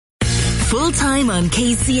Full time on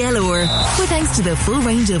KCLR. With thanks to the full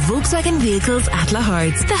range of Volkswagen vehicles at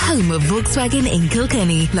Lahart's, the home of Volkswagen in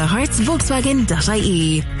Kilkenny.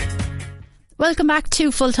 lahartsvolkswagen.ie. Welcome back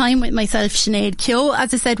to Full Time with myself, Sinead Keogh.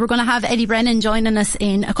 As I said, we're going to have Eddie Brennan joining us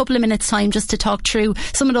in a couple of minutes' time just to talk through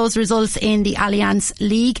some of those results in the Allianz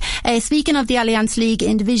League. Speaking of the Allianz League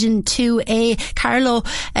in Division 2A, Carlow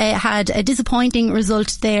had a disappointing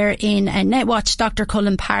result there in Netwatch Dr.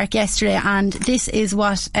 Cullen Park yesterday, and this is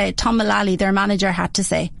what Tom Mullally, their manager, had to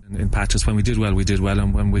say. In patches, when we did well,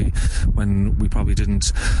 and when we probably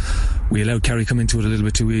didn't, we allowed Kerry come into it a little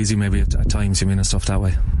bit too easy maybe at times, and stuff that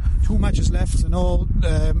way. 2 matches left. I know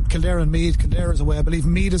Kildare and Meath. Kildare is away. I believe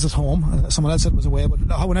Meath is at home. Someone else said it was away, but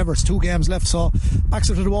however, it's 2 games left, so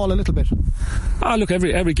backs it to the wall a little bit. Look,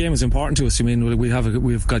 every game is important to us.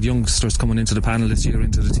 We've got youngsters coming into the panel this year,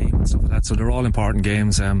 into the team and stuff like that, so they're all important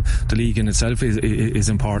games. The league in itself is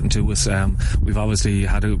important to us. We've obviously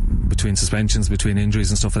had between suspensions, between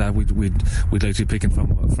injuries and stuff like that, we'd like to be picking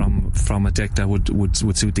from a deck that would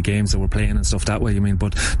suit the games that we're playing and stuff that way.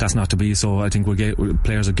 But that's not to be. So I think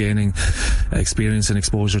players are gaining experience and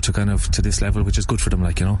exposure to this level, which is good for them.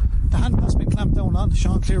 The hand pass been clamped down on.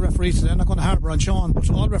 Sean Clear referee today. I'm not going to harbour on Sean, but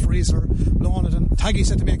all referees are blowing it. And Taggy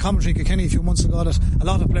said to me in commentary, Kilkenny, a few months ago, that a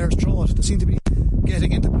lot of players throw it. They seem to be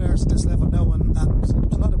getting into players at this level now, and there's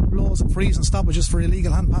a lot of blows and frees and stoppages for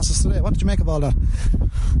illegal hand passes today. What did you make of all that?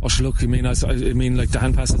 Look, the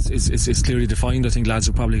hand pass is clearly defined. I think lads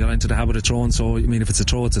will probably get into the habit of throwing, so if it's a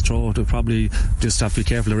throw, it's a throw. They'll probably just have to be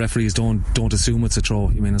careful the referees don't assume it's a throw,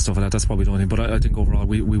 and stuff like that. That's probably the only thing, but I think overall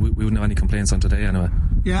we wouldn't have any complaints on today anyway.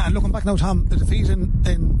 Yeah, and looking back now, Tom, the defeat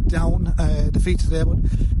in Down, defeat today, but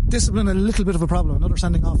discipline a little bit of a problem. Another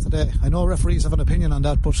sending off today. I know referees have an opinion on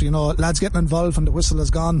that, but lads getting involved when the whistle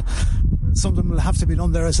has gone, something will have to be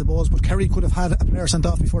done there, I suppose. But Kerry could have had a player sent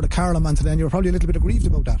off before the Carlow man today, and you were probably a little bit aggrieved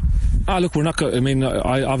about that. Look, we're not.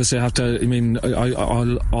 I obviously have to.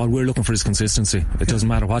 All we're looking for is consistency. It doesn't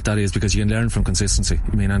matter what that is, because you can learn from consistency.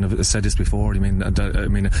 And I've said this before.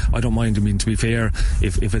 I don't mind. To be fair,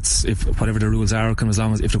 if whatever the rules are, as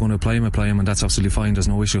long as if they're going to apply them, and that's absolutely fine. There's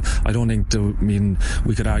no issue. I don't think.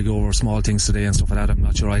 We could argue over small things today and stuff like that. I'm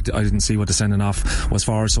not sure. I didn't see what the sending off was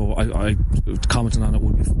for, so I commenting on it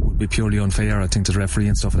would be purely unfair, I think, to the referee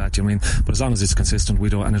and stuff like that. But as long as it's consistent, we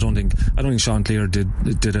don't. And I don't think Sean Clear did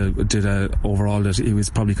a overall that he was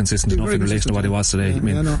probably consistent enough in relation to what he was today.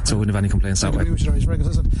 So I wouldn't have any complaints that way. He's very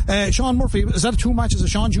consistent. Sean Murphy, is that 2 matches? Is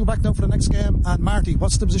Sean due back now for the next game? And Marty,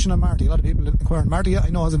 what's the position on Marty? A lot of people inquiring. Marty, I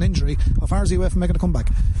know, has an injury. How far is he away from making a comeback?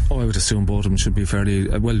 I would assume both of them should be fairly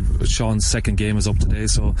well. Sean's second game is up today,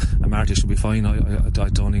 so Marty should be fine. I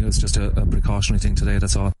don't think it's just a precautionary thing today,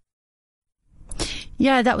 that's all.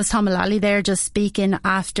 Yeah, that was Tom Mullally there, just speaking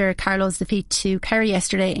after Carlow's defeat to Kerry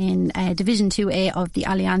yesterday in Division 2A of the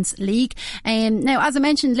Allianz League. Now, as I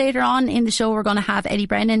mentioned, later on in the show, we're going to have Eddie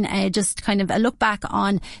Brennan just kind of a look back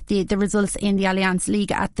on the results in the Allianz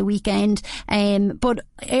League at the weekend. But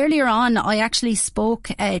earlier on, I actually spoke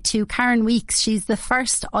to Karen Weeks. She's the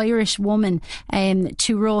first Irish woman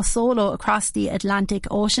to row solo across the Atlantic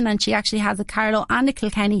Ocean, and she actually has a Carlow and a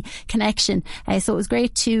Kilkenny connection. So it was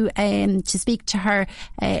great to speak to her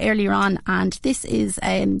earlier on, and this is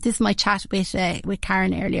my chat with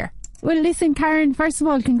Karen earlier. Well, listen, Karen, first of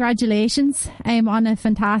all, congratulations on a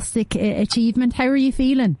fantastic achievement. How are you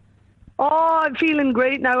feeling? Oh, I'm feeling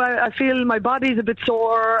great now. I feel my body's a bit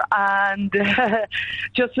sore, and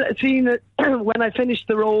just seeing it when I finished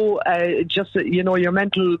the row, your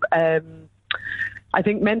mental. I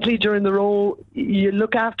think mentally during the row, you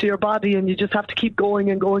look after your body and you just have to keep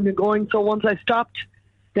going and going and going. So once I stopped,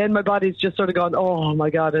 then my body's just sort of gone, oh my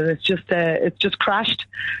God, and it's just crashed.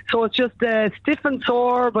 So it's just stiff and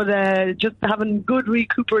sore, but just having good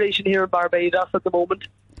recuperation here in Barbados at the moment.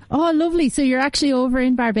 Oh, lovely. So you're actually over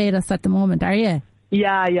in Barbados at the moment, are you?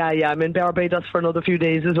 Yeah. I'm in Barbados for another few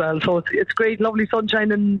days as well. So it's great, lovely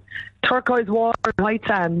sunshine and turquoise water and white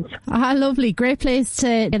sands. Ah, lovely. Great place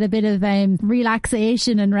to get a bit of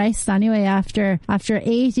relaxation and rest anyway after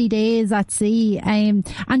 80 days at sea. And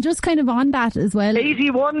just kind of on that as well.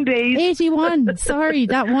 81 days. 81. Sorry,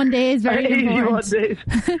 that one day is very 81 days.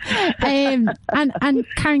 And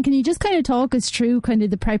Karen, can you just kind of talk us through kind of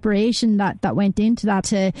the preparation that went into that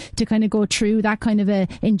to kind of go through that kind of a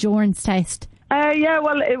endurance test?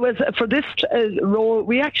 Well, it was for this row.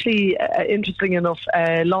 We actually, interesting enough,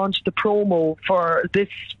 launched the promo for this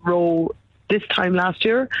row this time last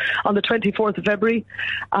year on the 24th of February.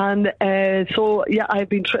 And I've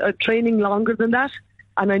been training longer than that.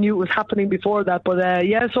 and I knew it was happening before that. But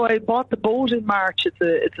so I bought the boat in March.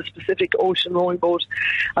 It's a specific ocean rowing boat.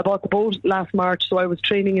 I bought the boat last March, so I was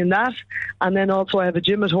training in that, and then also I have a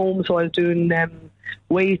gym at home, so I was doing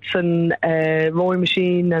weights and rowing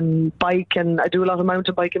machine and bike, and I do a lot of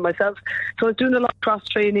mountain biking myself. So I was doing a lot of cross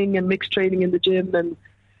training and mixed training in the gym, and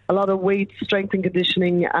a lot of weights, strength and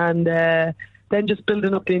conditioning, and then just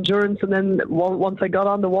building up the endurance. And then once I got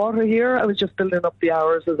on the water here, I was just building up the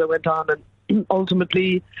hours as I went on, and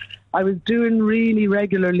ultimately I was doing really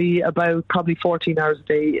regularly about probably 14 hours a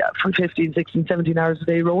day, from 15, 16, 17 hours a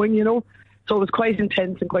day rowing, so it was quite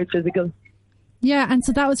intense and quite physical. Yeah, and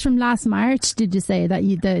so that was from last March, did you say, that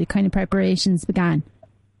the kind of preparations began?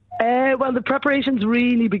 Well, the preparations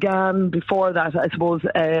really began before that, I suppose,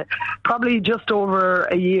 probably just over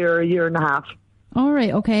a year and a half. All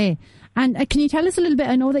right, okay. And can you tell us a little bit,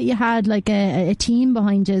 I know that you had like a team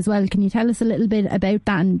behind you as well, can you tell us a little bit about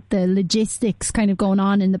that and the logistics kind of going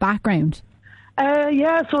on in the background?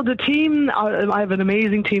 So the team, I have an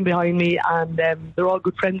amazing team behind me, and they're all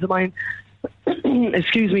good friends of mine.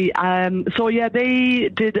 Excuse me. They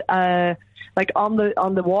did on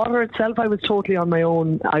the water itself, I was totally on my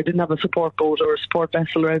own. I didn't have a support boat or a support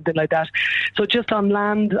vessel or anything like that. So just on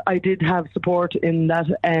land, I did have support in that.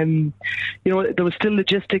 There was still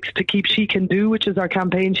logistics to keep She Can Do, which is our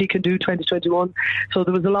campaign, She Can Do 2021. So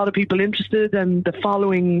there was a lot of people interested, and the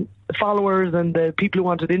followers and the people who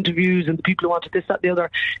wanted interviews and the people who wanted this, that, the other.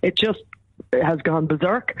 It has gone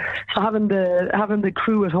berserk. So having the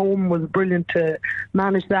crew at home was brilliant to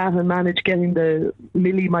manage that, and manage getting the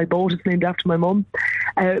Millie, my boat is named after my mum,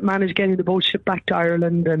 manage getting the boat shipped back to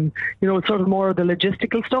Ireland, and sort of more of the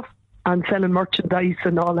logistical stuff and selling merchandise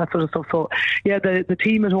and all that sort of stuff. So yeah, the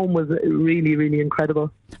team at home was really, really incredible.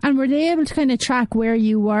 And were they able to kind of track where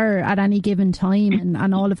you were at any given time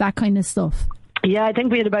and all of that kind of stuff? Yeah, I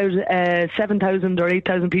think we had about 7,000 or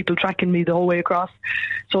 8,000 people tracking me the whole way across.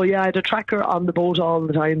 So yeah, I had a tracker on the boat all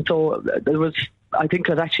the time. So there was, I think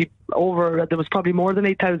it was actually there was probably more than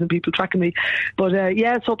 8,000 people tracking me. But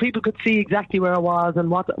so people could see exactly where I was and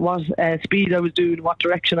what speed I was doing, what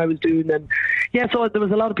direction I was doing. And so there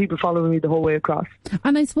was a lot of people following me the whole way across.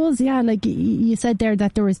 And I suppose, like you said there,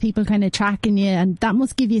 that there was people kind of tracking you, and that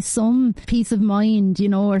must give you some peace of mind,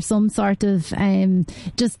 or some sort of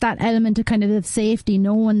just that element of kind of safety,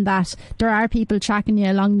 knowing that there are people tracking you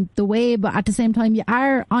along the way, but at the same time you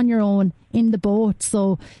are on your own in the boat.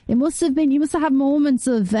 So you must have had moments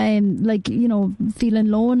of feeling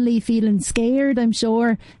lonely, feeling scared, I'm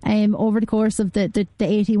sure, over the course of the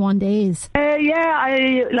 81 days.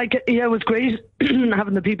 It was great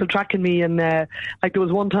having the people tracking me, and there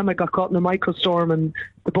was one time I got caught in a microstorm and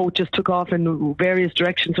the boat just took off in various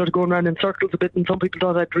directions, sort of going around in circles a bit, and some people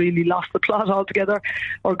thought I'd really lost the plot altogether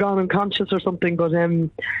or gone unconscious or something. But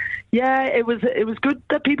it was good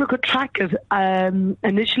that people could track it.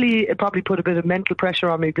 Initially, it probably put a bit of mental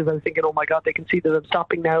pressure on me, because I was thinking, oh my God, they can see that I'm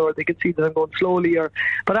stopping now, or they can see that I'm going slowly.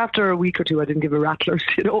 But after a week or two, I didn't give a rattlers.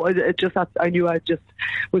 I knew I just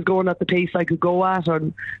was going at the pace I could go at,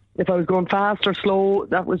 and if I was going fast or slow,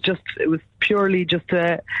 it was purely just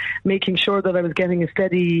making sure that I was getting a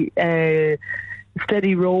steady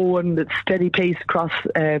row and a steady pace across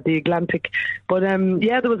the Atlantic. But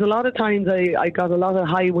there was a lot of times I got a lot of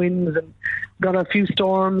high winds and got a few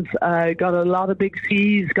storms, got a lot of big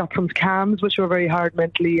seas, got some calms, which were very hard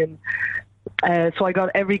mentally, and so I got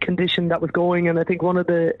every condition that was going. And I think one of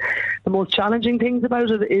the most challenging things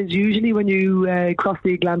about it is usually when you cross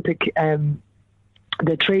the Atlantic,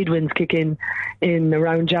 the trade winds kick in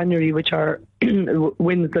around January, which are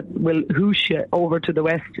winds that will whoosh you over to the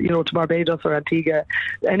west, to Barbados or Antigua,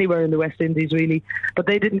 anywhere in the West Indies really. But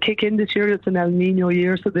they didn't kick in this year. It's an El Nino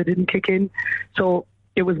year, so they didn't kick in. So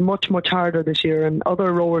it was much, much harder this year. And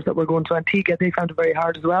other rowers that were going to Antigua, they found it very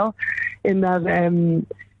hard as well, in that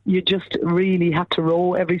you just really had to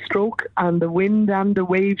row every stroke, and the wind and the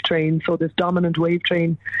wave train, so this dominant wave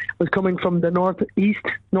train, was coming from the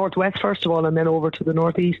northwest first of all, and then over to the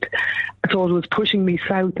northeast. So it was pushing me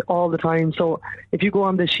south all the time. So if you go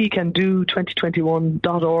on the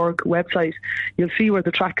SheCanDo2021.org website, you'll see where the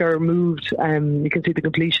tracker moved. You can see the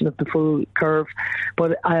completion of the full curve.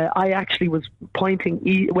 But I actually was pointing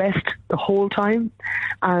west the whole time,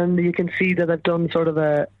 and you can see that I've done sort of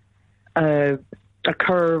a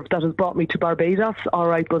curve that has brought me to Barbados, all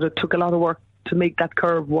right, but it took a lot of work to make that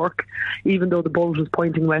curve work, even though the boat was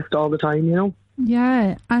pointing west all the time,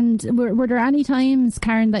 Yeah, and were there any times,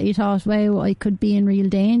 Karen, that you thought, wow, I could be in real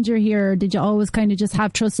danger here? Or did you always kind of just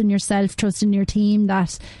have trust in yourself, trust in your team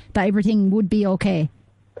that everything would be okay?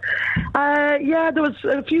 Yeah, there was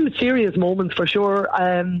a few serious moments for sure.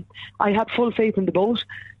 I had full faith in the boat.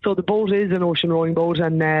 So the boat is an ocean rowing boat,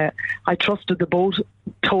 and I trusted the boat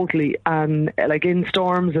totally. And like in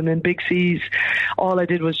storms and in big seas, all I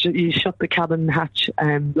did was you shut the cabin hatch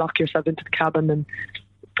and lock yourself into the cabin. And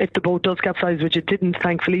if the boat does capsize, which it didn't,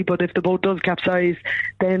 thankfully, but if the boat does capsize,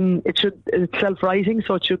 then it's self-righting,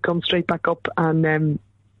 so it should come straight back up, and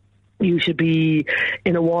you should be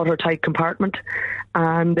in a watertight compartment.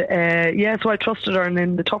 And so I trusted her, and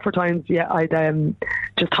in the tougher times, I'd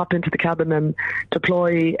just hop into the cabin and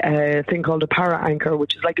deploy a thing called a para anchor,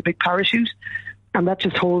 which is like a big parachute, and that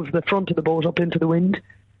just holds the front of the boat up into the wind,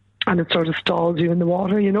 and it sort of stalls you in the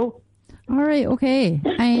water, you know. All right, okay.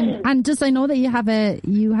 And just I know that you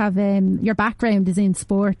have your background is in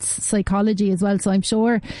sports psychology as well, so I'm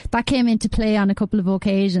sure that came into play on a couple of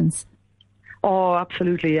occasions. Oh,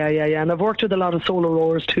 absolutely, yeah. And I've worked with a lot of solo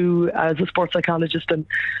rowers too as a sports psychologist, and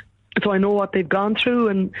so I know what they've gone through.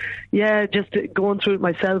 And yeah, just going through it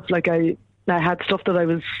myself, like I had stuff that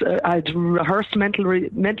I'd rehearsed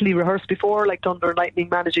mentally rehearsed before, like Thunder and Lightning,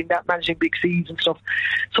 managing big seas and stuff.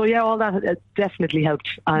 So yeah, all that definitely helped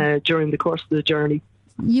during the course of the journey.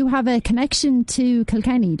 You have a connection to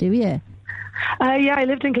Kilkenny, do you? Yeah, I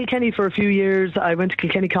lived in Kilkenny for a few years. I went to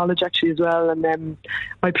Kilkenny College actually as well, and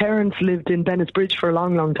my parents lived in Bennettsbridge for a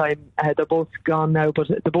long, long time. They're both gone now, but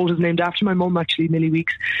the boat is named after my mum actually, Millie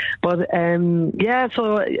Weeks. But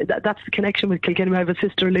so that's the connection with Kilkenny. I have a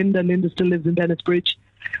sister, Linda, and Linda still lives in Bennettsbridge,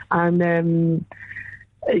 and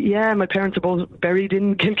my parents are both buried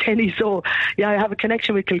in Kilkenny, so yeah, I have a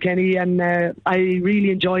connection with Kilkenny, and I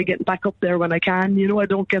really enjoy getting back up there when I can. You know, I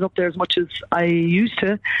don't get up there as much as I used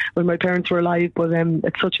to when my parents were alive, but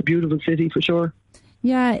it's such a beautiful city for sure.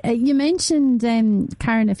 Yeah, you mentioned,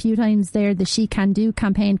 Karen, a few times there, the She Can Do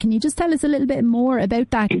campaign. Can you just tell us a little bit more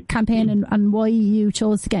about that campaign and why you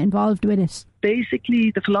chose to get involved with it?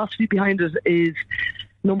 Basically, the philosophy behind it is,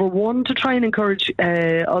 number one, to try and encourage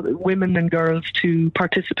women and girls to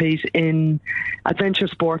participate in adventure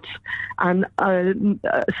sports, and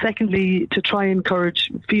secondly, to try and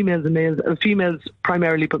encourage females and males, females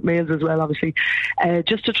primarily, but males as well, obviously,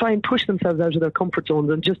 just to try and push themselves out of their comfort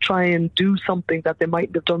zones and just try and do something that they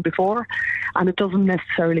mightn't have done before. And it doesn't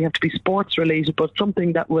necessarily have to be sports related, but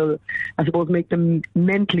something that will, I suppose, make them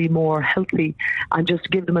mentally more healthy and just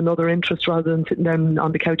give them another interest rather than sitting down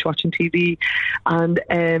on the couch watching TV. And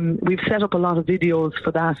we've set up a lot of videos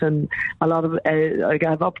for that, and a lot of I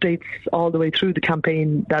have updates all the way through the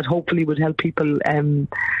campaign that hopefully would help people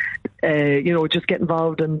just get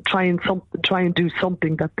involved and try and do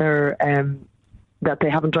something that they're that they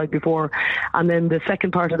haven't tried before. And then the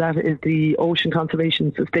second part of that is the ocean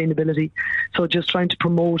conservation sustainability, so just trying to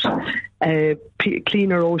promote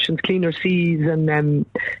cleaner oceans, cleaner seas, and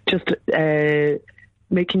just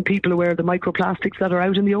making people aware of the microplastics that are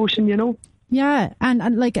out in the ocean, you know. Yeah,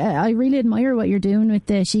 and like I really admire what you're doing with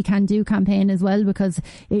the She Can Do campaign as well, because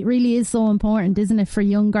it really is so important, isn't it, for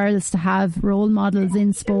young girls to have role models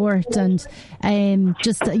in sport, and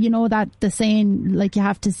just, you know, that the saying, like, you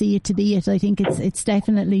have to see it to be it. I think it's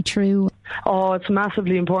definitely true. Oh, it's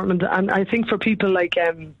massively important, and I think for people like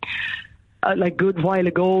good while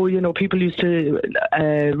ago, you know, people used to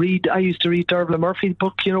read. I used to read Dervla Murphy's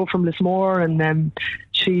book, you know, from Lismore, and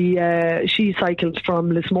she cycled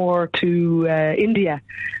from Lismore to India,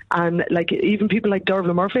 and like even people like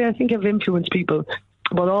Dervla Murphy, I think, have influenced people.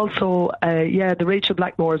 But also, the Rachel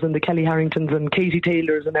Blackmores and the Kelly Harringtons and Katie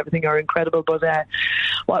Taylors and everything are incredible.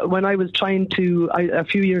 But when I was trying to, a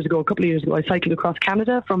couple of years ago, I cycled across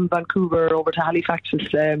Canada from Vancouver over to Halifax,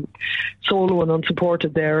 solo and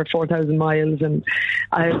unsupported there, 4,000 miles. And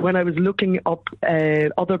when I was looking up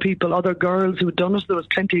other people, other girls who had done it, there was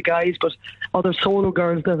plenty of guys, but other solo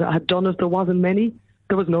girls that had done it, there wasn't many.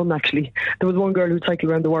 There was none, actually. There was one girl who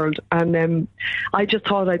cycled around the world. And I just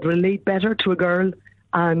thought I'd relate better to a girl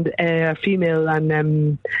and a female,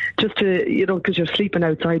 and just to, you know, because you're sleeping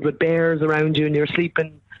outside with bears around you, and you're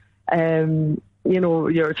sleeping,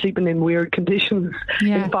 you're sleeping in weird conditions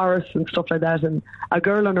in forests and stuff like that. And a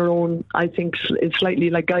girl on her own, I think, is slightly,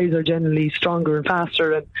 like, guys are generally stronger and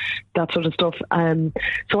faster and that sort of stuff.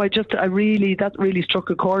 So that really struck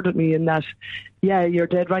a chord with me, in that, yeah, you're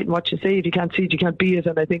dead right in what you say. If you can't see it, you can't be it.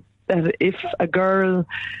 And I think that if a girl,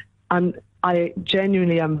 and I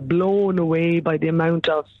genuinely am blown away by the amount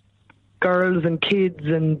of girls and kids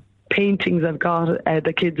and paintings I've got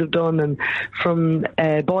the kids have done, and from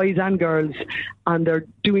boys and girls, and they're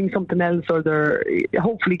doing something else, or they're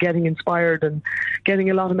hopefully getting inspired and getting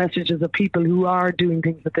a lot of messages of people who are doing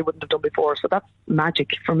things that they wouldn't have done before. So that's magic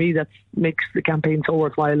for me. That makes the campaign so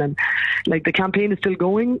worthwhile. And like, the campaign is still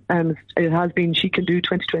going, and it has been She Can Do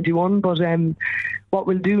 2021, but what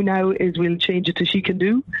we'll do now is we'll change it to She Can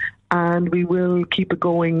Do, and we will keep it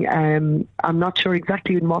going. I'm not sure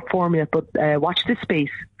exactly in what form yet, but watch this space.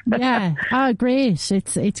 Yeah, great.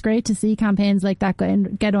 It's great to see campaigns like that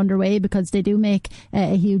get underway, because they do make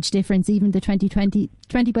a huge difference. Even the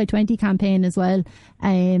 20 by 20 campaign as well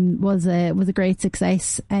was a great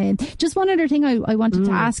success. Just one other thing I wanted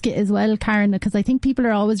to ask you as well, Karen, because I think people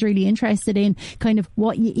are always really interested in kind of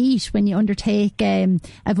what you eat when you undertake a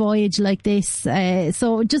voyage like this.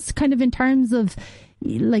 So just kind of in terms of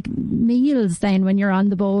like meals then when you're on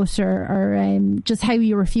the boat, or just how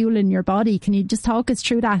you were fueling your body. Can you just talk us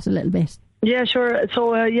through that a little bit? Yeah, sure.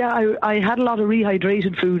 So I had a lot of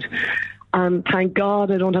rehydrated food, and thank God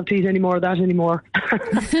I don't have to eat any more of that anymore.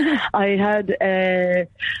 I had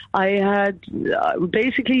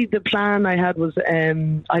basically the plan I had was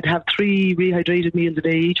I'd have 3 rehydrated meals a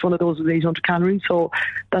day. Each one of those was 800 calories, so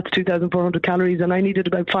that's 2,400 calories, and I needed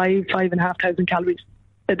about 5,500 calories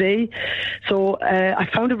a day. So I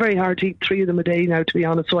found it very hard to eat 3 of them a day now, to be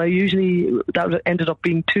honest. So that ended up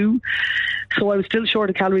being 2. So I was still short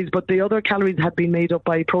of calories, but the other calories had been made up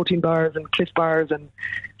by protein bars and Clif bars and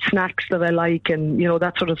snacks that I like, and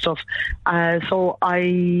that sort of stuff. So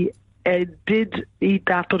I did eat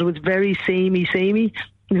that, but it was very samey,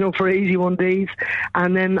 for 81 days.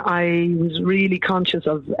 And then I was really conscious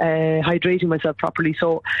of hydrating myself properly.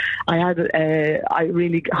 So I had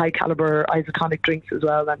really high caliber isotonic drinks as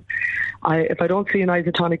well. And if I don't see an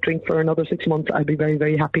isotonic drink for another 6 months, I'd be very,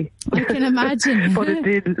 very happy. I can imagine. But it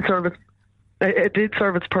did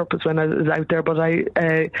serve its purpose when I was out there, but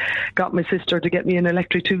I got my sister to get me an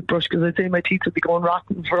electric toothbrush, because I'd say my teeth would be going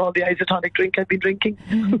rotten for all the isotonic drink I've been drinking.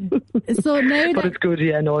 So now but it's good,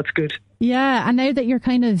 it's good. Yeah, and now that you're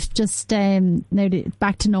kind of just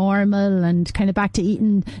back to normal and kind of back to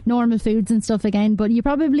eating normal foods and stuff again, but you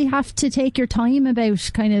probably have to take your time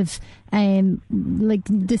about kind of like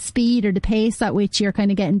the speed or the pace at which you're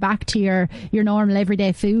kind of getting back to your normal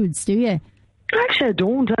everyday foods, do you? Actually, I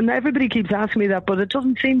don't, and everybody keeps asking me that, but it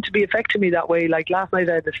doesn't seem to be affecting me that way. Like last night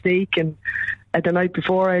I had a steak, and the night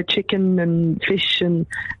before I had chicken and fish, and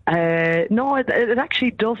no, it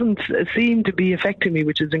actually doesn't seem to be affecting me,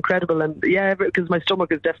 which is incredible. And yeah, because my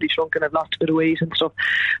stomach has definitely shrunk and I've lost a bit of weight and stuff.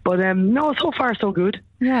 But no, so far so good.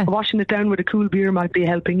 Yeah, washing it down with a cool beer might be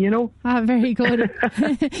helping, very good.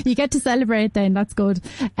 You get to celebrate then, that's good.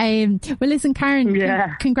 Well, listen,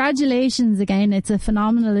 Karen, congratulations again. It's a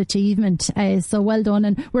phenomenal achievement, so well done,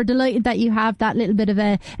 and we're delighted that you have that little bit of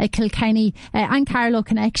a Kilkenny and Carlow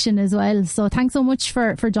connection as well. So thanks so much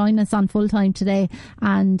for joining us on Full Time today,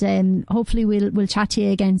 and hopefully we'll chat to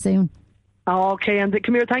you again soon. Okay, and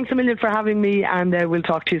come here, thanks a million for having me, and we'll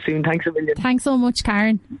talk to you soon. Thanks a million. Thanks so much,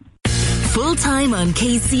 Karen. Full Time on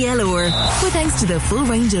KCLR, with thanks to the full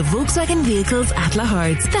range of Volkswagen vehicles at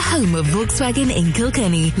Lahart's, the home of Volkswagen in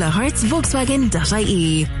Kilkenny.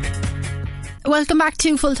 lahartsvolkswagen.ie. Welcome back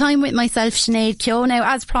to Full Time with myself, Sinead Keogh. Now,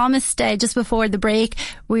 as promised, just before the break,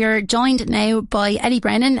 we are joined now by Eddie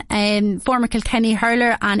Brennan, former Kilkenny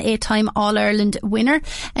hurler and 8-time All-Ireland winner.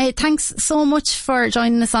 Thanks so much for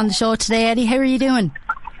joining us on the show today, Eddie. How are you doing?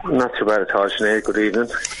 Not too bad at all, Sinead. Good evening.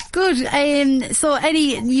 Good. So,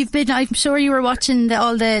 Eddie, I'm sure you were watching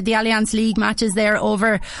all the Allianz League matches there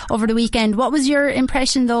over the weekend. What was your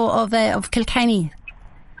impression, though, of Kilkenny?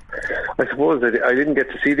 I suppose that I didn't get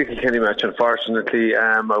to see the Kilkenny match, unfortunately.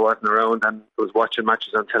 I wasn't around and was watching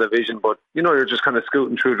matches on television, but you're just kind of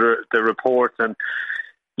scooting through the reports, and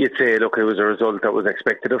you'd say, look, it was a result that was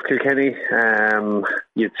expected of Kilkenny.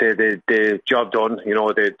 You'd say the job done.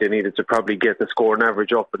 They needed to probably get the scoring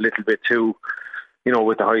average up a little bit too,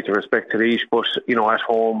 with the height of respect to Laois, but at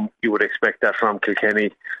home you would expect that from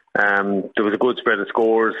Kilkenny. There was a good spread of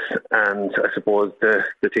scores, and I suppose the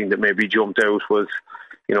thing that maybe jumped out was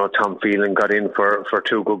Tom Phelan got in for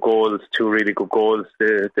 2 good goals, 2 really good goals.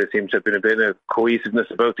 There seems to have been a bit of cohesiveness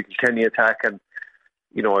about the Kilkenny attack, and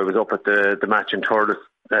I was up at the match in Thurles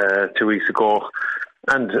 2 weeks ago,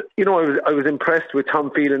 and I was impressed with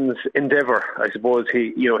Tom Phelan's endeavour. I suppose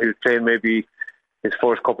he was playing maybe his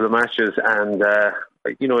first couple of matches, and I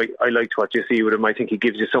liked what you see with him. I think he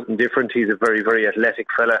gives you something different. He's a very, very athletic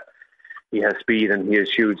fella. He has speed and he has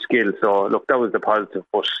huge skill. So, look, that was the positive.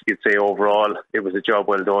 But you'd say overall, it was a job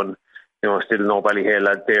well done. Still no Ballyhale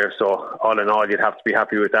lad there. So, all in all, you'd have to be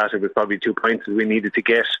happy with that. It was probably 2 points that we needed to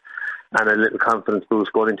get. and a little confidence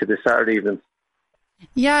boost going into this Saturday evening.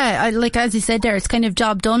 Yeah, like as you said there, it's kind of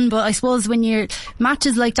job done, but I suppose when you're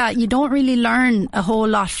matches like that, you don't really learn a whole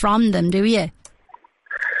lot from them, do you?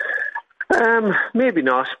 Maybe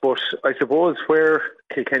not, but I suppose where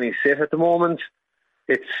Kilkenny sit at the moment,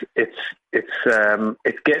 it's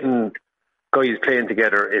getting guys playing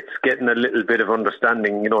together. It's getting a little bit of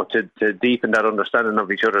understanding, to deepen that understanding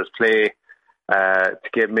of each other's play, to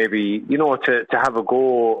get maybe, to have a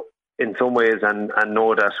go in some ways and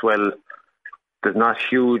know that, well, there's not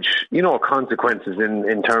huge, consequences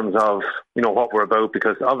in terms of, what we're about,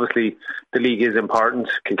 because obviously the league is important.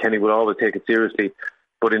 Kilkenny will always take it seriously.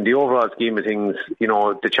 But in the overall scheme of things,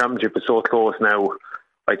 the championship is so close now.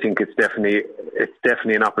 I think it's definitely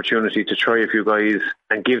an opportunity to try a few guys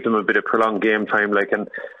and give them a bit of prolonged game time, and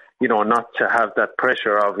not to have that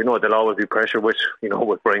pressure of, there'll always be pressure with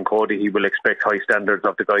Brian Cody. He will expect high standards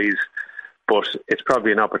of the guys, but it's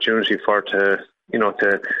probably an opportunity to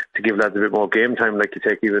give lads a bit more game time, like you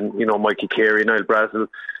take even, Mikey Carey, Niall Brazel,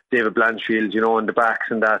 David Blanchfield, in the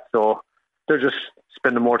backs and that. So they're just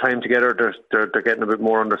spending more time together. They're getting a bit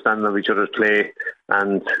more understanding of each other's play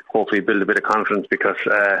and hopefully build a bit of confidence, because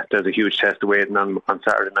there's a huge test awaiting on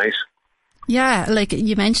Saturday night. Yeah, like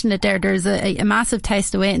you mentioned it there, there's a massive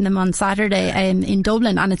test awaiting them on Saturday in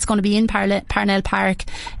Dublin, and it's going to be in Parnell Park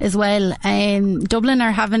as well. Dublin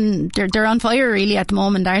are they're on fire really at the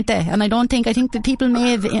moment, aren't they? And I think that people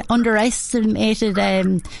may have underestimated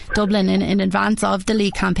Dublin in advance of the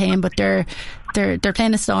league campaign, but they're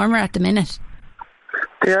playing a stormer at the minute.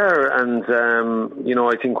 They are, and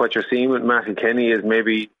I think what you're seeing with Matthew Kenny is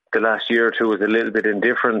maybe the last year or two is a little bit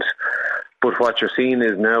indifferent. But what you're seeing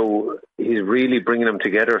is now he's really bringing them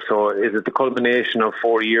together. So is it the culmination of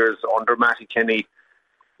 4 years under Matty Kenny?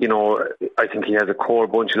 I think he has a core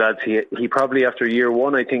bunch of lads. He probably, after year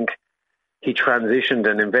one, I think he transitioned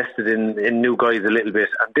and invested in new guys a little bit.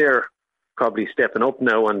 And they're probably stepping up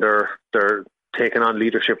now, and they're taking on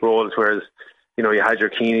leadership roles. Whereas, you had your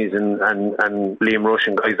Keeneys and Liam Rush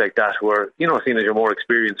and guys like that who are, seen as your more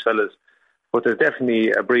experienced fellas. But there's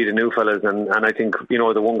definitely a breed of new fellas, and I think,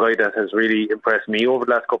 the one guy that has really impressed me over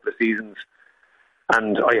the last couple of seasons,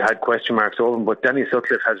 and I had question marks over him, but Danny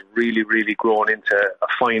Sutcliffe has really, really grown into a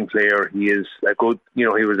fine player. He is a good, he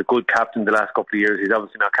was a good captain the last couple of years. He's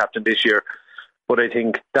obviously not captain this year, but I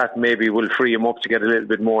think that maybe will free him up to get a little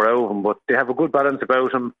bit more out of him. But they have a good balance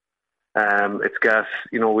about him. It's gas,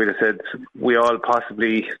 we'd have said, we all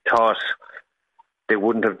possibly thought they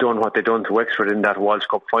wouldn't have done what they done to Wexford in that Walsh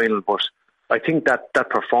Cup final, but I think that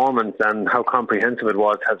performance and how comprehensive it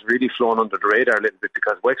was has really flown under the radar a little bit,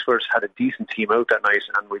 because Wexford's had a decent team out that night,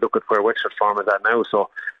 and we look at where Wexford form is at now. So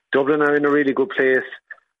Dublin are in a really good place,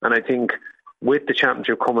 and I think with the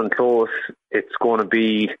championship coming close, it's going to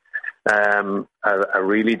be a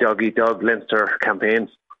really dog-eat-dog Leinster campaign.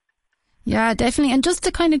 Yeah, definitely. And just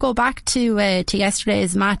to kind of go back to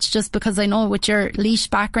yesterday's match, just because I know with your Laois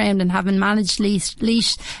background and having managed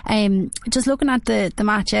Laois, just looking at the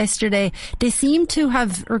match yesterday, they seem to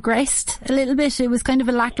have regressed a little bit. It was kind of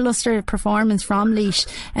a lacklustre performance from Laois,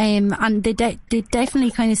 and they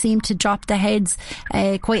definitely kind of seemed to drop their heads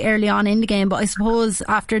quite early on in the game. But I suppose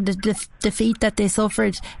after the defeat that they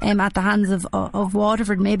suffered at the hands of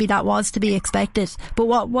Waterford, maybe that was to be expected. But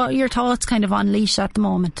what are your thoughts kind of on Laois at the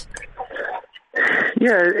moment?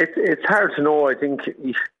 Yeah, it's hard to know. I think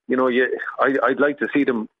I'd like to see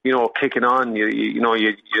them, kicking on.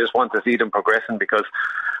 You just want to see them progressing, because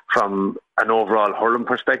from an overall hurling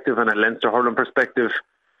perspective and a Leinster hurling perspective,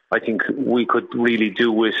 I think we could really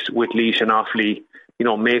do with Laois and Offaly,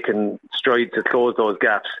 making strides to close those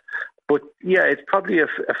gaps. But yeah, it's probably a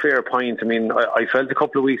fair point. I mean, I felt a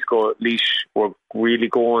couple of weeks ago Laois were really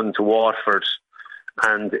going to Waterford,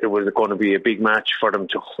 and it was going to be a big match for them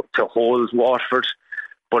to hold Waterford.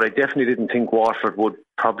 But I definitely didn't think Waterford would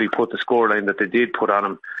probably put the scoreline that they did put on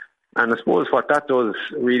them. And I suppose what that does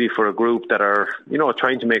really for a group that are,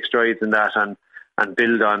 trying to make strides in that and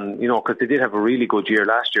build on, because they did have a really good year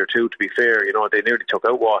last year too, to be fair. They nearly took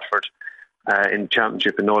out Waterford in the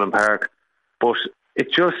championship in Nolan Park. But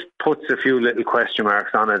it just puts a few little question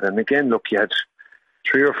marks on it. And again, look, you had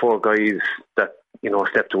 3 or 4 guys that,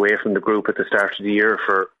 stepped away from the group at the start of the year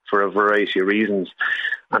for a variety of reasons.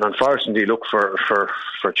 And unfortunately, look, for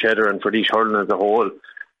Cheddar and for Laois hurling as a whole,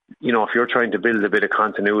 if you're trying to build a bit of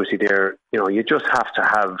continuity there, you just have to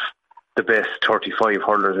have the best 35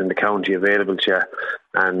 hurlers in the county available to you.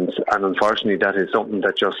 And unfortunately, that is something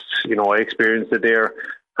that just, I experienced it there,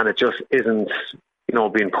 and it just isn't,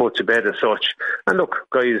 being put to bed as such. And look,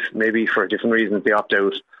 guys, maybe for different reasons they opt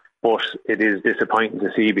out, but it is disappointing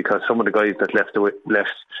to see, because some of the guys that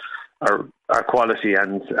left are quality,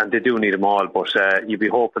 and they do need them all. But you'd be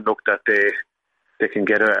hoping, look, that they can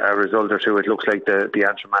get a result or two. It looks like the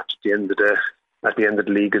Antrim match at the end of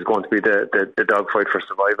the league is going to be the dogfight for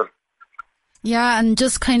survival. Yeah, and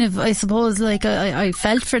just kind of, I suppose, like I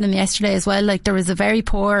felt for them yesterday as well. Like there was a very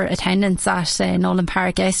poor attendance at Nolan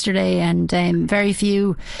Park yesterday, and very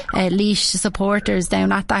few Laois supporters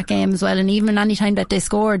down at that game as well. And even any time that they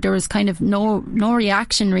scored, there was kind of no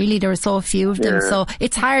reaction really. There were so few of them, so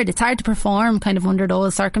it's hard to perform kind of under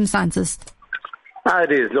those circumstances.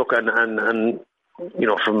 It is. Look, and you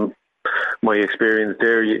know, from my experience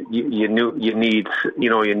there, you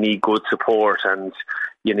need good support, and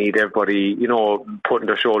you need everybody, you know, putting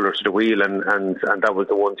their shoulder to the wheel, and that was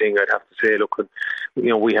the one thing I'd have to say. Look, you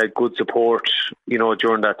know, we had good support, you know,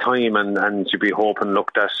 during that time, and you'd be hoping,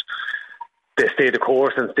 look, that they stay the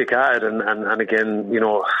course and stick at it, and again, you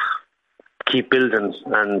know, keep building,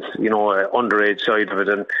 and you know, underage side of it,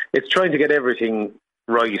 and it's trying to get everything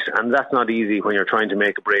right, and that's not easy when you're trying to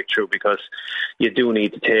make a breakthrough, because you do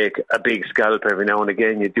need to take a big scalp every now and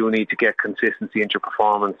again. You do need to get consistency into your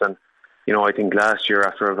performance, and you know, I think last year,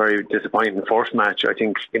 after a very disappointing first match, I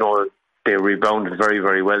think, you know, they rebounded very,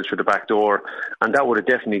 very well through the back door, and that would have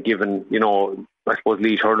definitely given, you know, I suppose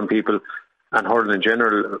Laois hurling people and hurling in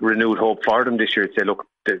general renewed hope for them this year to say, look,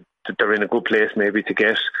 they're in a good place maybe to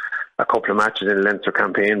get a couple of matches in the Leinster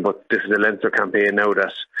campaign, but this is a Leinster campaign now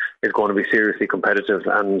that is going to be seriously competitive,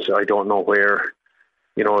 and I don't know where,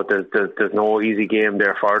 you know, there's no easy game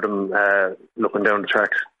there for them looking down the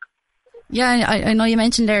tracks. Yeah, I know you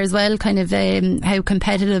mentioned there as well kind of how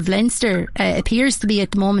competitive Leinster appears to be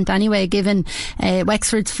at the moment anyway, given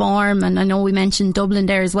Wexford's form, and I know we mentioned Dublin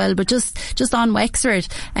there as well, but just on Wexford,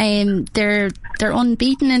 they're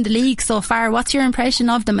unbeaten in the league so far. What's your impression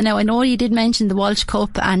of them? Now, I know you did mention the Walsh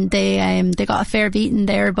Cup, and they got a fair beating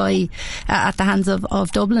there by at the hands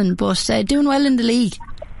of Dublin, but doing well in the league.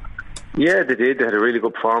 Yeah, they did. They had a really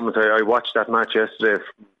good performance. I watched that match yesterday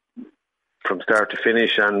from start to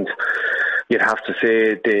finish, and you'd have to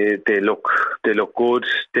say they look good.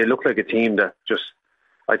 They look like a team that just,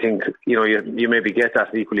 I think, you know, you maybe get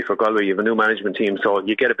that equally for Galway. You have a new management team, so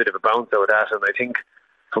you get a bit of a bounce out of that, and I think,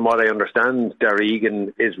 from what I understand, Darragh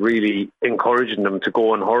Egan is really encouraging them to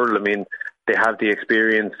go and hurl. I mean, they have the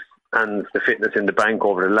experience and the fitness in the bank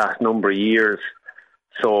over the last number of years.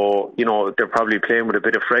 So, you know, they're probably playing with a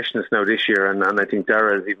bit of freshness now this year, and I think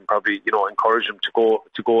Darragh has even probably, you know, encouraged them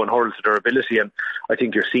to go and hurl to their ability, and I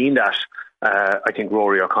think you're seeing that. I think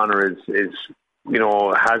Rory O'Connor is you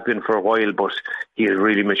know, has been for a while, but he has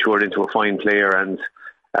really matured into a fine player, and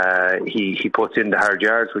he puts in the hard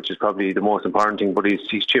yards, which is probably the most important thing, but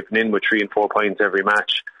he's chipping in with 3 and 4 points every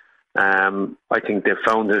match. I think they've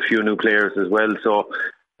found a few new players as well, so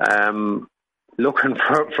looking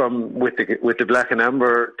from with the black and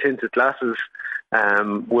amber tinted glasses,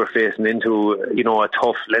 we're facing into, you know, a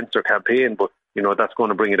tough Leinster campaign, but you know, that's going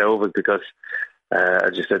to bring it over, because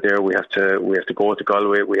as you said there, we have to go to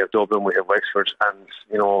Galway, we have Dublin, we have Wexford, and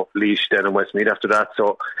you know, Laois then and Westmeath after that.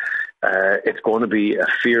 So it's going to be a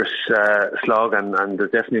fierce slog, and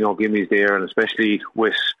there's definitely no gimmies there, and especially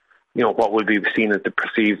with, you know, what will be seen as the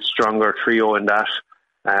perceived stronger trio in that.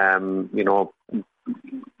 You know,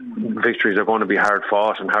 victories are going to be hard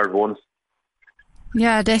fought and hard won.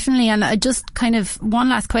 Yeah, definitely. And I just kind of one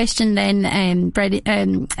last question then,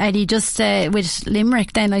 Eddie, just with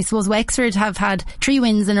Limerick then, I suppose Wexford have had 3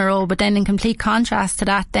 wins in a row, but then in complete contrast to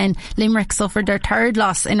that, then Limerick suffered their 3rd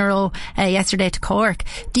loss in a row yesterday to Cork.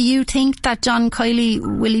 Do you think that John Kiely,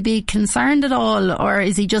 will he be concerned at all, or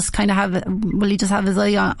is he just kind of will he just have his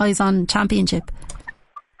eyes on championship?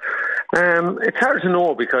 It's hard to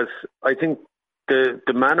know, because I think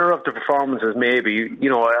the manner of the performances, maybe, you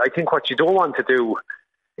know, I think what you don't want to do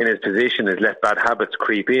in his position is let bad habits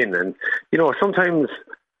creep in, and you know, sometimes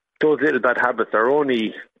those little bad habits they're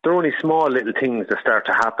only small little things that start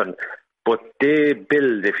to happen, but they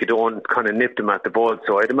build if you don't kind of nip them at the bud.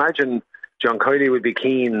 So I'd imagine John Kiely would be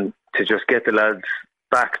keen to just get the lads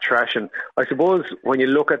back trashing. I suppose when you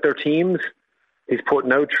look at their teams, he's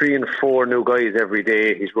putting out 3 and 4 new guys every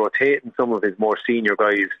day. He's rotating some of his more senior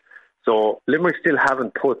guys. So Limerick still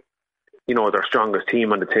haven't put, you know, their strongest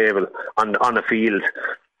team on the table, on the field.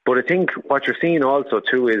 But I think what you're seeing also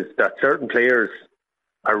too is that certain players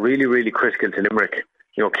are really, really critical to Limerick.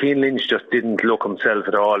 You know, Cian Lynch just didn't look himself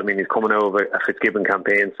at all. I mean, he's coming out of a Fitzgibbon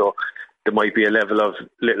campaign, so there might be a little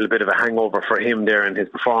bit of a hangover for him there in his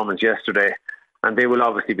performance yesterday. And they will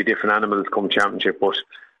obviously be different animals come championship. But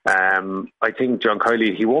I think John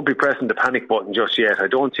Kiely, he won't be pressing the panic button just yet. I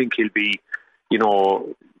don't think he'll be, you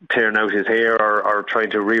know, tearing out his hair or trying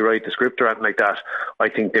to rewrite the script or anything like that. I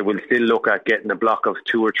think they will still look at getting a block of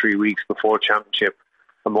 2 or 3 weeks before championship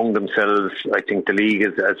among themselves. I think the league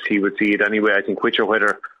is, as he would see it anyway. I think which or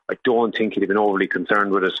whether, I don't think he'd have been overly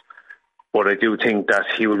concerned with it, but I do think that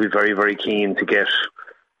he will be very, very keen to get,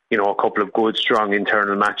 you know, a couple of good, strong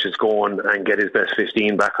internal matches going and get his best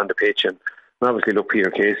 15 back on the pitch. And obviously, look, Peter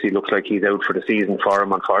Casey looks like he's out for the season for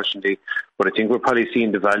him, unfortunately. But I think we're probably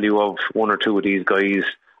seeing the value of 1 or 2 of these guys,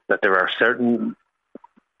 that there are certain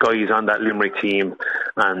guys on that Limerick team,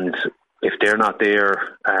 and if they're not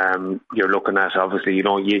there, you're looking at, obviously, you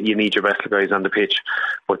know, you need your best guys on the pitch,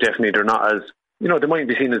 but definitely they're not as, you know, they might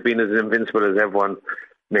be seen as being as invincible as everyone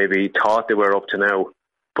maybe thought they were up to now,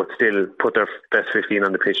 but still, put their best 15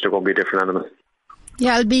 on the pitch, they're going to be a different animal.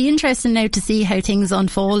 Yeah, it'll be interesting now to see how things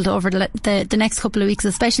unfold over the next couple of weeks,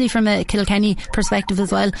 especially from a Kilkenny perspective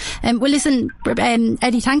as well. Well, listen,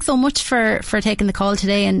 Eddie, thanks so much for taking the call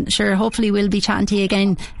today, and sure, hopefully we'll be chatting to you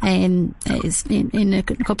again in a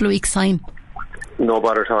couple of weeks' time. No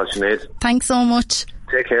bother at all, Sinead. Thanks so much.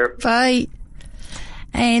 Take care. Bye.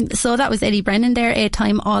 So that was Eddie Brennan there,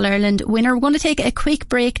 8-time All-Ireland winner. We're going to take a quick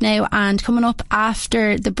break now, and coming up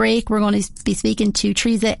after the break we're going to be speaking to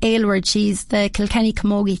Teresa Aylward. She's the Kilkenny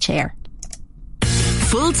Camogie chair.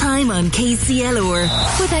 Full time on KCLR,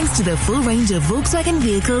 with thanks to the full range of Volkswagen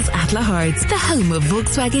vehicles at La Hart's, the home of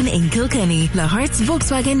Volkswagen in Kilkenny.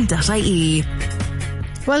 lahartsvolkswagen.ie.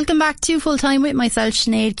 Welcome back to Full Time with myself,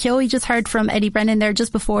 Sinead Keogh. You just heard from Eddie Brennan there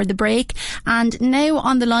just before the break. And now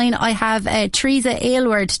on the line I have Teresa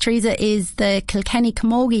Aylward. Teresa is the Kilkenny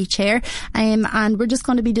Camogie chair, and we're just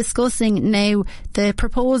going to be discussing now the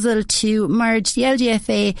proposal to merge the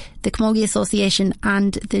LGFA, the Camogie Association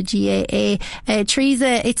and the GAA.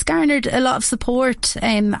 Teresa, it's garnered a lot of support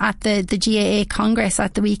at the GAA Congress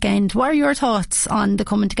at the weekend. What are your thoughts on the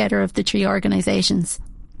coming together of the 3 organisations?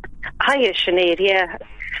 Hiya, Sinead. Yeah,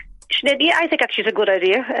 I think actually it's a good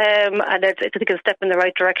idea, and I think it's a step in the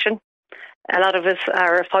right direction. A lot of us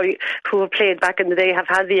who have played back in the day have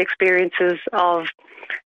had the experiences of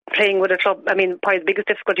playing with a club. I mean, probably the biggest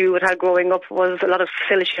difficulty we would have growing up was a lot of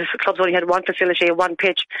facilities. Clubs only had one facility, one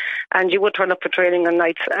pitch, and you would turn up for training on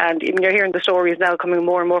nights. And even you're hearing the stories now coming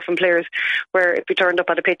more and more from players where if you turned up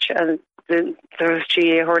at a pitch and there was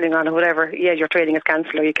GA hurling on or whatever, your training is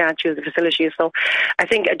cancelled or you can't use the facilities. So I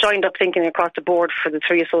think a joined up thinking across the board for the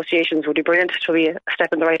 3 associations would be brilliant, to be a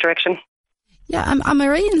step in the right direction. Yeah, am I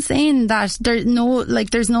right in saying that there's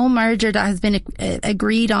no merger that has been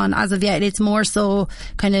agreed on as of yet? It's more so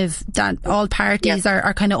kind of that all parties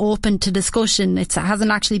are kind of open to discussion. It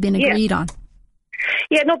hasn't actually been agreed on.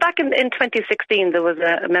 Yeah, no, back in 2016 there was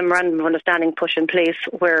a memorandum of understanding put in place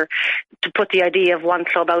where to put the idea of one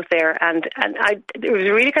club out there, and it was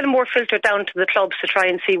really kind of more filtered down to the clubs to try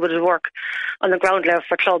and see would it work on the ground level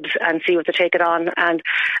for clubs and see what to take it on. And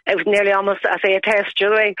it was nearly almost, I say, a test, you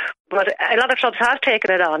know, but a lot of clubs have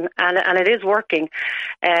taken it on, and it is working.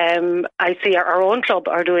 I see our own club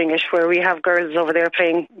are doing it, where we have girls over there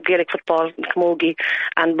playing Gaelic football, camogie,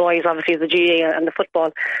 and boys obviously the GA and the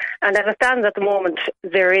football. And as it stands at the moment,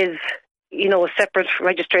 there is, you know, a separate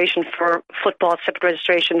registration for football, separate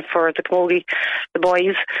registration for the camogie, the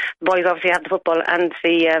boys. The boys obviously have the football and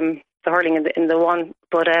the hurling in the one,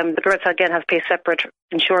 but the girls again have to pay separate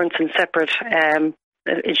insurance and separate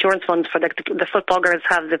insurance funds. For the football girls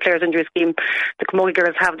have the players injury scheme, the camogie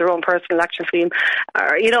girls have their own personal action scheme,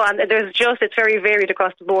 you know, and it's very varied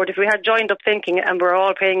across the board. If we had joined up thinking and we're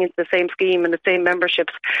all paying into the same scheme and the same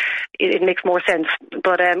memberships, it makes more sense.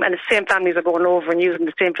 But and the same families are going over and using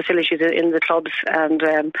the same facilities in the clubs, and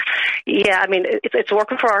I mean it's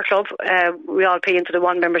working for our club. We all pay into the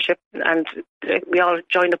one membership, and we all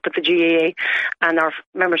joined up with the GAA, and our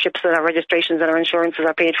memberships and our registrations and our insurances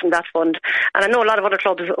are paid from that fund. And I know a lot of other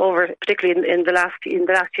clubs over, particularly in the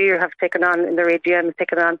last year, have taken on in their AGM,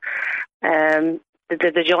 taken on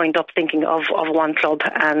the joined up thinking of one club,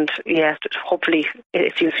 and hopefully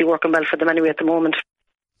it seems to be working well for them anyway at the moment.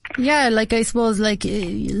 Yeah, like I suppose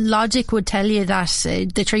logic would tell you that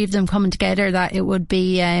the 3 of them coming together, that it would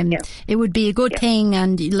be it would be a good thing,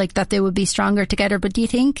 and like that they would be stronger together. But do you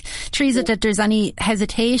think, Teresa, that there's any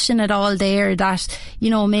hesitation at all there that, you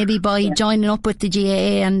know, maybe by joining up with the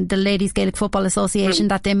GAA and the Ladies Gaelic Football Association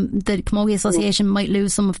that the Camogie Association might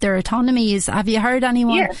lose some of their autonomy? Have you heard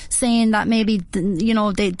anyone saying that maybe, you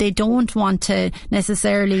know, they don't want to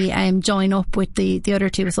necessarily join up with the other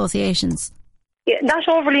 2 associations? Yeah, not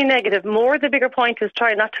overly negative. More the bigger point is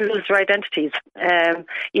trying not to lose their identities.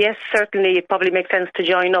 Yes, certainly it probably makes sense to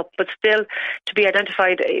join up, but still to be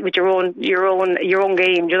identified with your own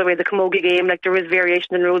game. The other way, the camogie game, like there is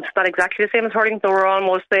variation in rules. It's not exactly the same as hurling, so we're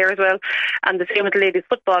almost there as well. And the same with ladies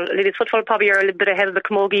football. Ladies football probably are a little bit ahead of the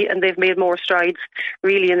camogie, and they've made more strides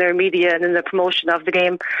really in their media and in the promotion of the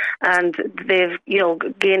game. And they've,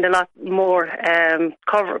 gained a lot more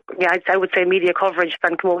cover. Yeah, I would say media coverage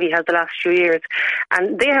than camogie has the last few years.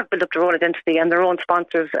 And they have built up their own identity and their own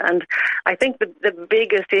sponsors. And I think the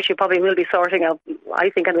biggest issue probably will be sorting out, I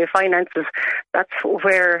think, and their finances. That's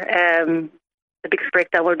where the biggest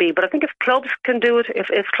breakdown will be. But I think if clubs can do it,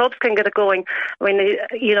 if clubs can get it going, I mean,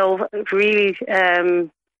 really,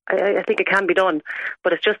 I think it can be done.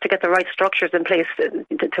 But it's just to get the right structures in place to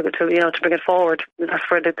bring it forward. That's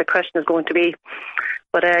where the question is going to be.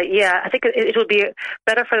 But I think it would be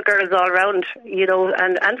better for the girls all around,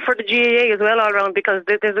 and for the GAA as well all around, because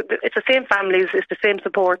it's the same families, it's the same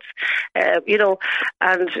supports, and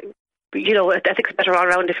I think it's better all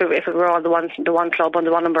around if we're all the one club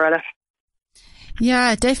under one umbrella.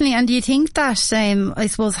 Yeah, definitely. And do you think that, I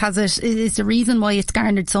suppose, is the reason why it's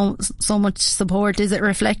garnered so much support? Is it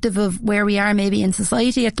reflective of where we are maybe in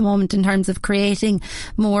society at the moment in terms of creating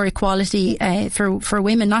more equality for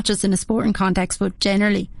women, not just in a sporting context, but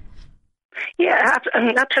generally? Yeah,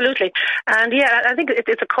 absolutely. And I think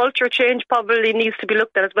it's a culture change probably needs to be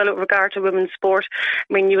looked at as well with regard to women's sport.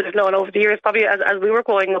 I mean, you would have known over the years, probably as we were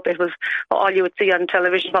growing up, it was all you would see on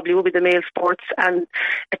television probably would be the male sports, and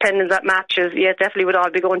attendance at matches, definitely would all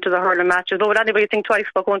be going to the hurling matches. But would anybody think twice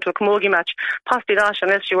about going to a camogie match? Possibly not,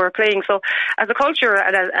 unless you were playing. So as a culture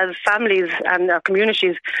and as families and our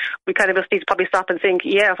communities, we kind of just need to probably stop and think,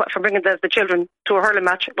 for bringing the children to a hurling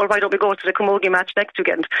match, well, why don't we go to the camogie match next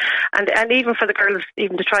weekend? And even for the girls,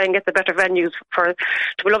 even to try and get the better venues to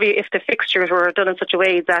be lovely if the fixtures were done in such a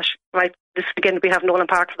way that, right, this weekend we have Nolan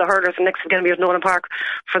Park for the hurlers and next weekend we have Nolan Park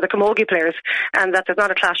for the camogie players, and that there's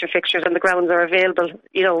not a clash of fixtures and the grounds are available,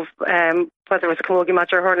 whether it's a camogie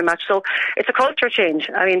match or a hurling match. So it's a culture change.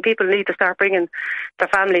 I mean, people need to start bringing their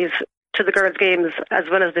families to the girls' games as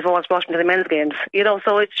well as they've always watched to the men's games.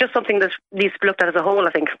 So it's just something that needs to be looked at as a whole,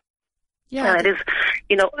 I think. Yeah, it is,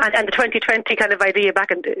 and the 2020 kind of idea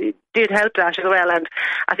back did help that as well. And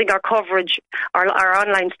I think our coverage, our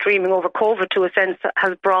online streaming over COVID, to a sense,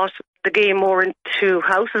 has brought the game more into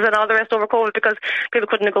houses and all the rest over COVID, because people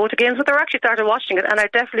couldn't go to games, but they actually started watching it. And I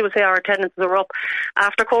definitely would say our attendances are up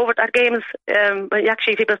after COVID at games. But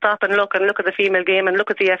actually, people stop and look at the female game and look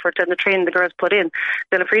at the effort and the training the girls put in.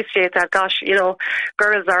 They'll appreciate that. Gosh,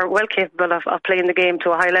 girls are well capable of playing the game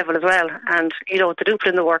to a high level as well, and to do put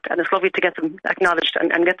in the work. And it's lovely to get them acknowledged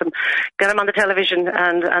and get them on the television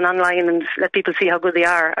and online and let people see how good they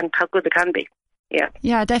are and how good they can be.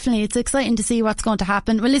 Yeah, definitely. It's exciting to see what's going to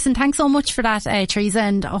happen. Well, listen, thanks so much for that, Teresa,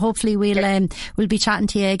 and hopefully we'll be chatting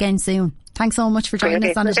to you again soon. Thanks so much for joining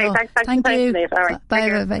us on the show. Thank you.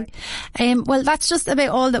 Bye. Well, that's just about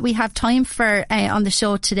all that we have time for on the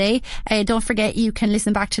show today. Don't forget you can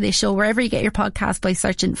listen back to this show wherever you get your podcast by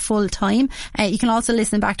searching Full Time. You can also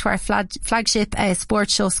listen back to our flagship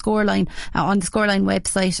sports show Scoreline on the Scoreline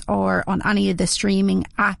website or on any of the streaming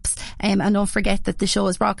apps. And don't forget that the show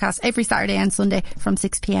is broadcast every Saturday and Sunday from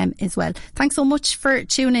 6 p.m. as well. Thanks so much for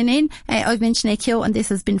tuning in. I've been Sinead Keogh and this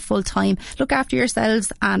has been Full Time. Look after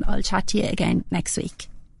yourselves and I'll chat to you again next week.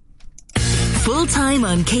 Full Time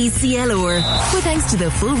on KCLR, with thanks to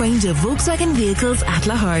the full range of Volkswagen vehicles at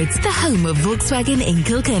Lahart's, the home of Volkswagen in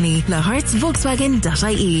Kilkenny. Lahart's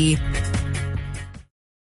Volkswagen.ie.